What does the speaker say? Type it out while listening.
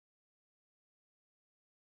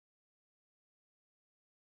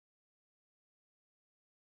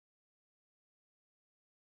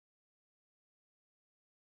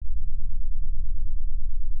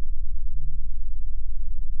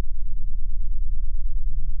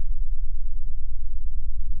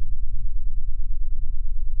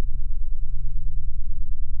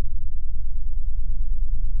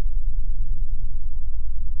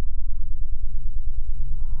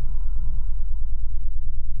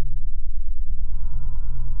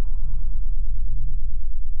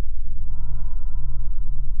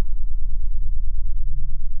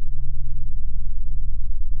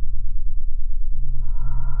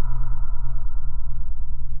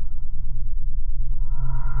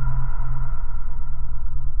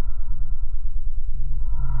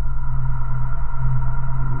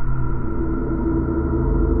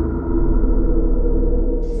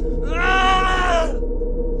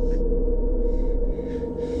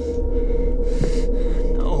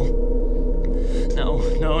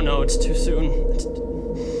No, it's too soon. It's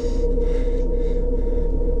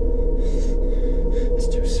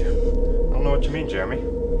too soon. I don't know what you mean, Jeremy.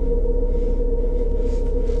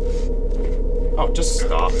 Oh, just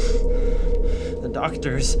stop. The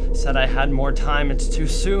doctors said I had more time. It's too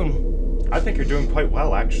soon. I think you're doing quite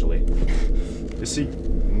well, actually. You see,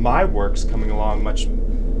 my work's coming along much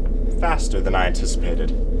faster than I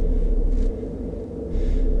anticipated.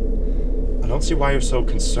 I don't see why you're so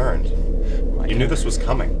concerned. You knew this was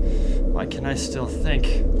coming. Why can I still think?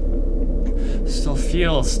 Still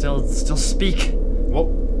feel, still speak? Well,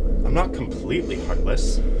 I'm not completely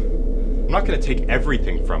heartless. I'm not gonna take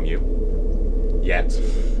everything from you. Yet.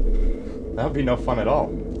 That would be no fun at all.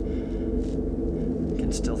 I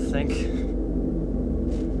can still think.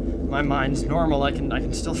 My mind's normal. I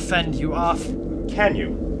can still fend you off. Can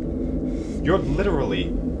you? You're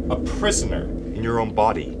literally a prisoner in your own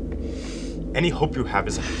body. Any hope you have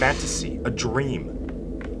is a fantasy, a dream.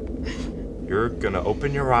 You're gonna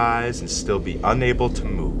open your eyes and still be unable to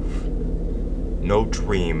move. No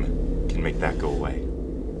dream can make that go away.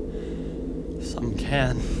 Some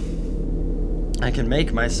can. I can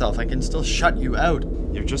make myself. I can still shut you out.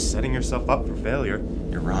 You're just setting yourself up for failure.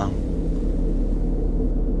 You're wrong.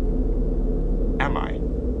 Am I?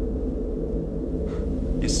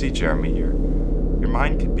 You see, Jeremy, your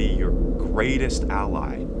mind could be your greatest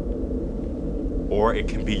ally. Or it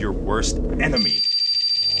can be your worst enemy.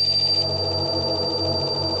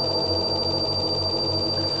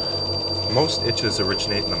 Most itches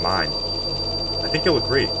originate in the mind. I think you'll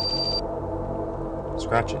agree.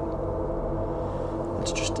 Scratch it.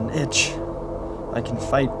 It's just an itch. I can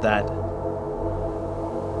fight that.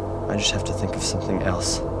 I just have to think of something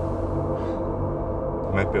else.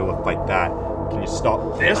 You might be able to fight that. Can you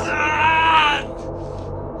stop this?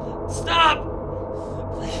 Stop!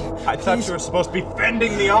 I thought you were supposed to be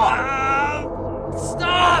fending me off.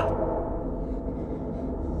 Stop!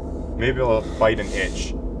 Maybe I'll fight an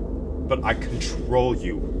itch, but I control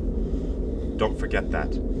you. Don't forget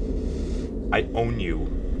that. I own you,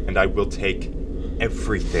 and I will take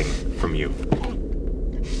everything from you.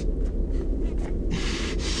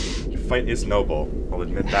 Your fight is noble, I'll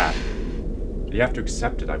admit that. But you have to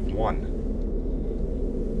accept it, I've won.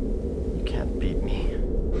 You can't beat me.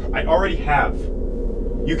 I already have.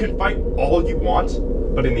 You can fight all you want,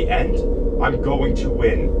 but in the end, I'm going to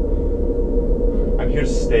win. I'm here to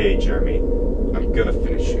stay, Jeremy. I'm gonna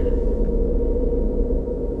finish you.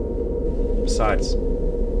 Besides,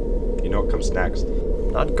 you know what comes next.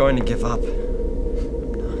 I'm not going to give up.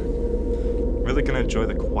 I'm really gonna enjoy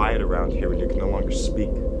the quiet around here when you can no longer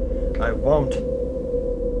speak. I won't.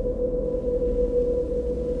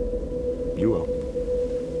 You will.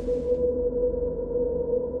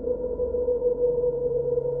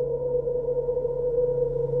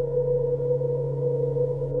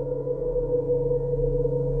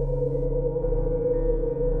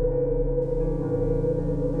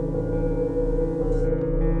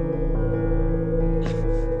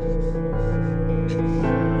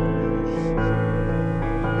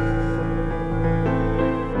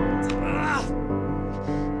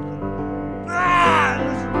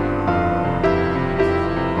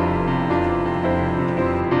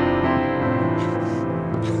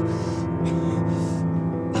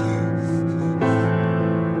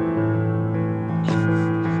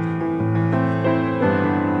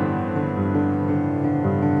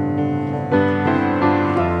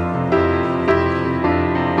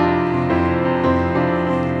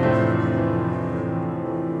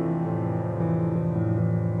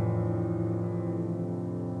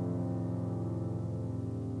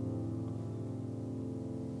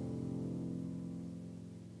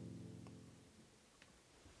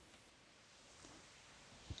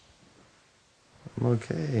 I'm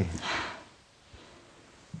okay.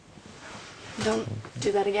 Don't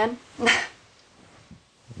do that again. I'm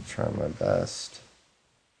trying my best.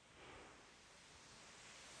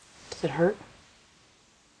 Does it hurt?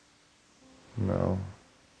 No.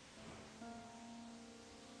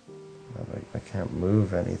 I can't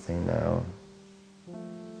move anything now.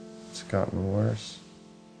 It's gotten worse.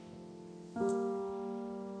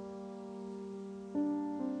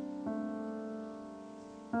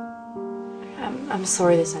 I'm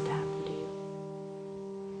sorry this had to happen to you.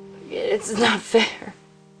 It's not fair.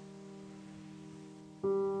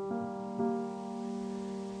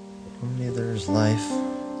 Neither is life.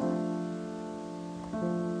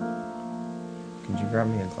 Could you grab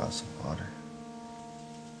me a glass of water?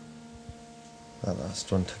 That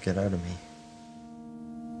last one took it out of me.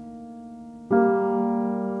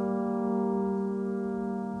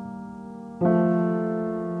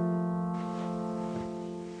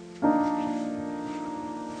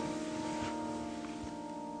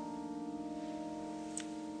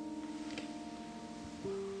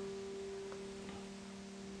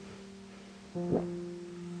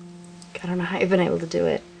 I don't know how you've been able to do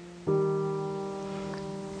it.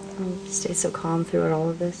 Stay so calm throughout all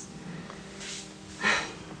of this.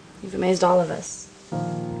 You've amazed all of us.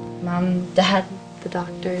 Mom, Dad, the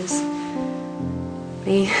doctors,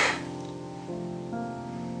 me.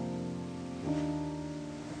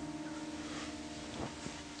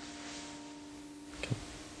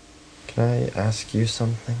 Can I ask you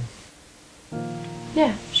something?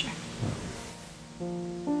 Yeah, sure.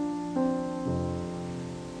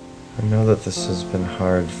 I know that this has been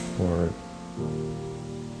hard for...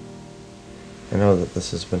 I know that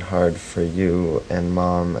this has been hard for you and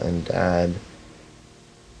Mom and Dad.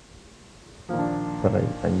 But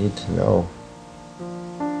I need to know.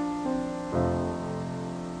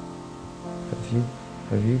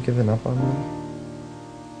 Have you given up on me?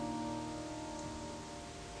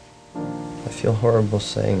 I feel horrible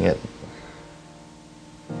saying it.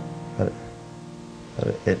 But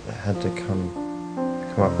it had to come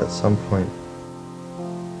up at some point.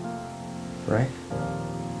 Right?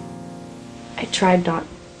 I tried not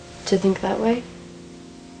to think that way.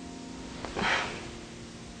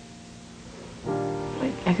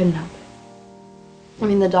 I couldn't help it. I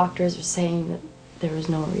mean, the doctors were saying that there was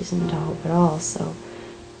no reason to hope at all, so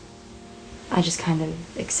I just kind of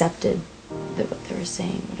accepted that what they were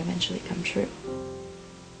saying would eventually come true.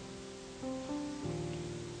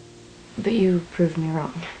 But you proved me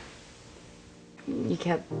wrong. You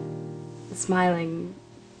kept smiling,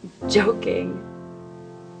 joking.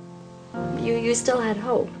 You still had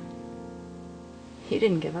hope. You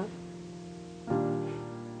didn't give up.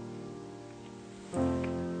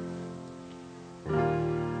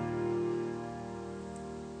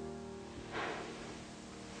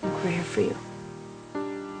 Look, we're here for you.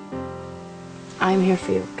 I'm here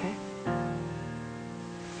for you, okay?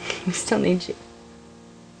 We still need you.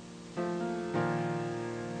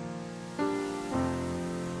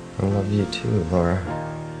 I love you too, Laura.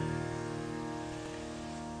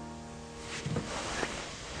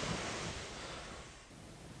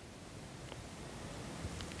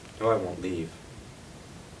 No, I won't leave.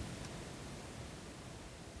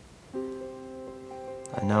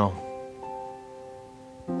 I know.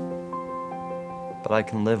 But I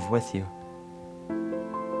can live with you.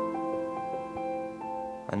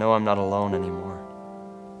 I know I'm not alone anymore.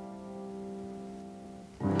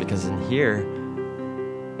 Because in here,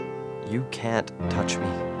 you can't touch me.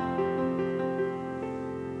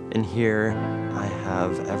 In here, I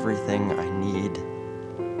have everything I need.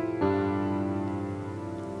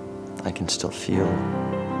 I can still feel.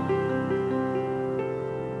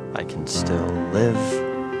 I can still live.